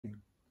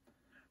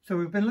So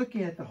we've been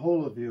looking at the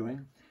holo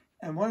viewing,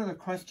 and one of the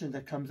questions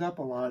that comes up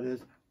a lot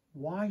is,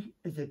 why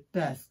is it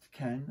best,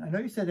 Ken? I know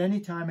you said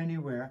anytime,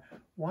 anywhere.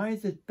 Why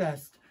is it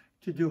best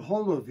to do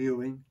holo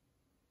viewing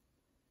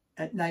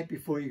at night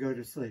before you go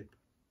to sleep?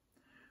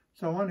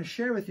 So I want to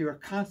share with you a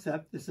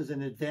concept. This is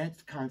an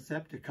advanced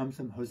concept. It comes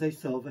from Jose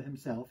Silva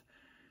himself.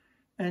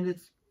 And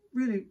it's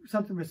really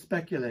something we're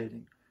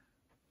speculating.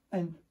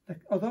 And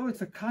although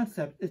it's a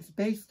concept, it's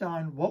based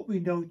on what we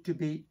know to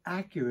be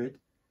accurate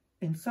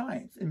in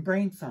science, in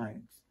brain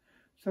science.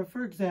 So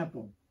for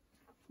example,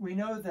 we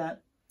know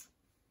that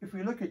if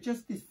we look at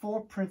just these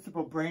 4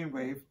 principal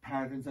brainwave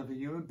patterns of a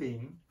human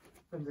being,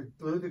 from the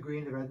blue, the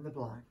green, the red, and the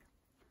black,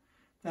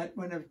 that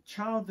when a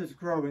child is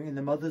growing in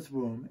the mother's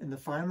womb, in the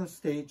final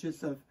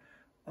stages of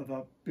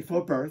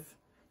before birth,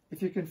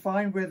 if you can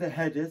find where the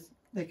head is,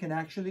 they can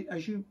actually,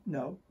 as you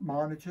know,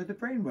 monitor the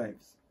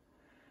brainwaves.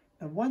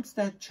 And once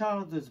that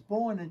child is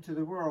born into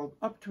the world,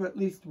 up to at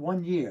least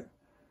 1 year,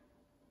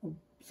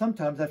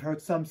 sometimes I've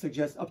heard some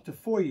suggest up to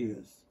 4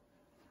 years,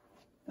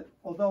 that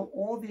although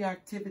all the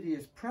activity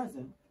is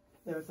present,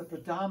 there's a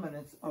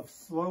predominance of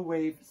slow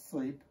wave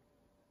sleep,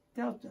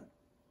 delta,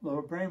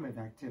 lower brainwave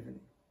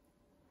activity.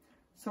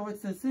 So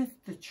it's as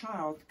if the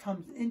child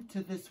comes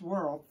into this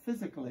world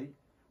physically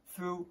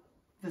through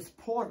this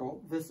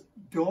portal, this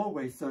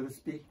doorway, so to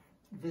speak,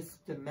 this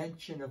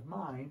dimension of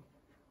mind,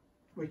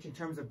 which in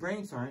terms of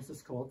brain science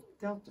is called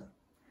delta.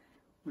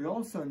 We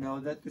also know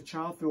that the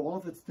child, through all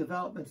of its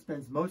development,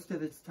 spends most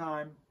of its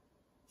time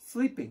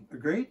sleeping.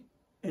 Agreed?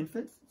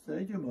 Infants, so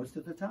they do most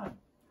of the time.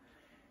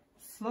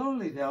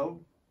 Slowly, though,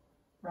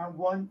 around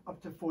 1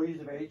 up to 4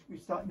 years of age, we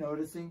start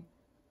noticing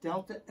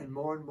delta and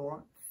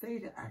more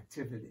theta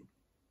activity.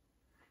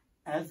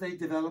 As they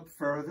develop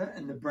further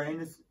and the brain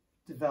is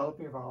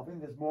developing, evolving,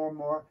 there's more and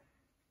more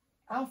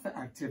alpha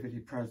activity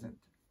present.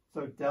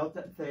 So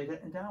delta, theta,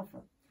 and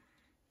alpha.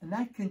 And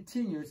that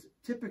continues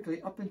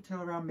typically up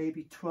until around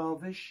maybe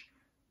 12-ish,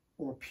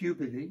 or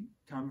puberty,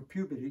 time of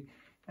puberty,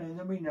 and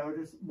then we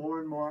notice more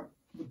and more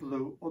the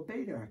blue or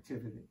beta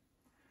activity.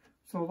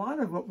 So a lot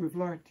of what we've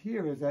learned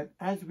here is that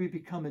as we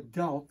become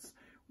adults,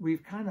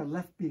 we've kind of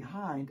left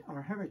behind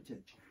our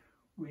heritage.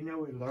 We know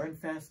we learn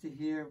faster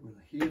here, we'll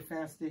hear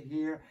faster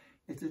here.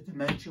 It's a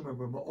dimension where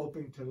we're more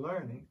open to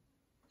learning.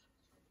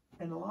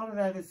 And a lot of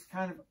that is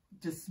kind of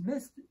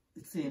dismissed,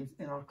 it seems,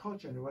 in our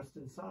culture, in the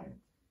Western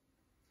science.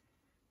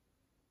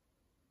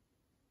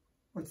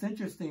 What's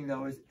interesting,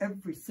 though, is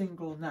every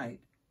single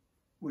night,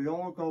 we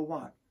all go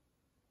what?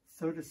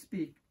 So to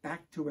speak,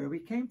 back to where we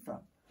came from.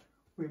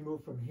 We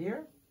move from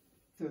here,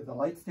 through the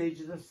light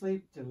stages of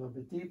sleep, to a little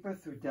bit deeper,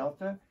 through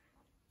delta,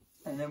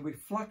 and then we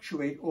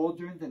fluctuate all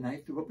during the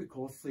night through what we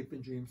call sleep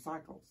and dream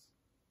cycles.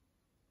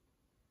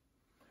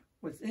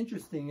 What's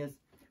interesting is,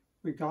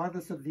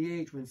 regardless of the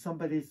age, when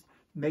somebody's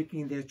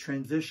making their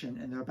transition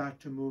and they're about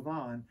to move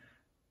on,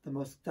 the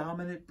most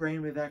dominant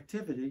brainwave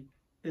activity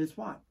is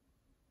what?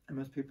 And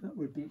most people, it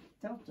would be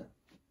delta,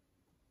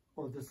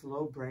 or this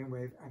low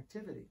brainwave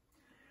activity.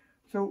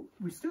 So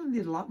we still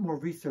need a lot more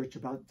research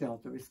about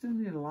delta. We still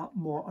need a lot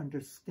more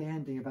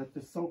understanding about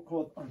the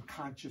so-called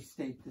unconscious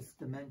state, this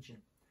dimension.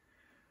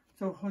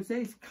 So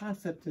Jose's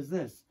concept is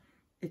this.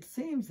 It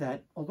seems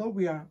that although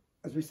we are,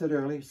 as we said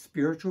earlier,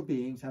 spiritual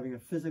beings having a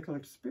physical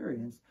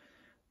experience,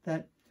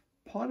 that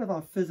part of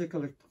our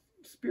physical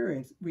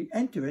experience, we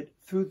enter it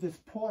through this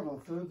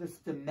portal, through this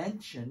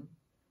dimension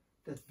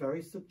that's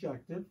very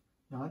subjective,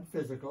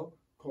 non-physical,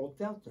 called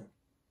delta.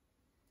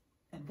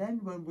 And then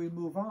when we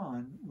move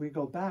on, we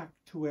go back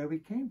to where we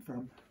came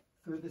from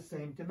through the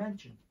same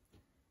dimension.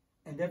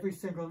 And every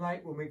single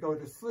night when we go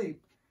to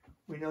sleep,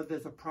 we know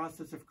there's a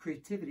process of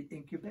creativity,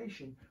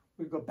 incubation.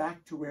 We go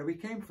back to where we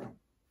came from.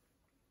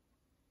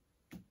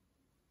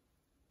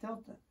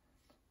 Delta.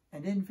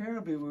 And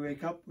invariably we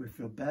wake up, we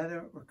feel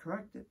better, we're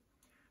corrected.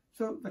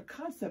 So the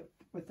concept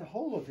with the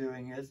holo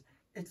viewing is,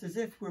 it's as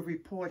if we're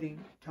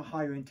reporting to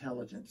higher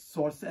intelligence,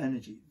 source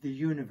energy, the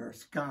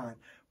universe, God,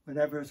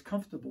 whatever is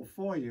comfortable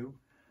for you,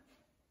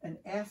 and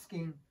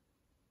asking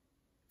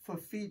for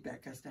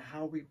feedback as to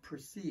how we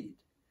proceed.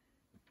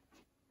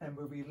 And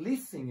we're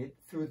releasing it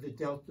through the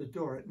delta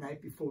door at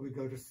night before we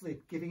go to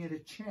sleep, giving it a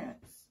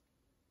chance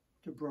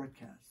to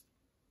broadcast.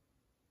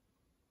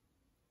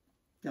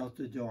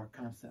 Delta door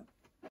concept.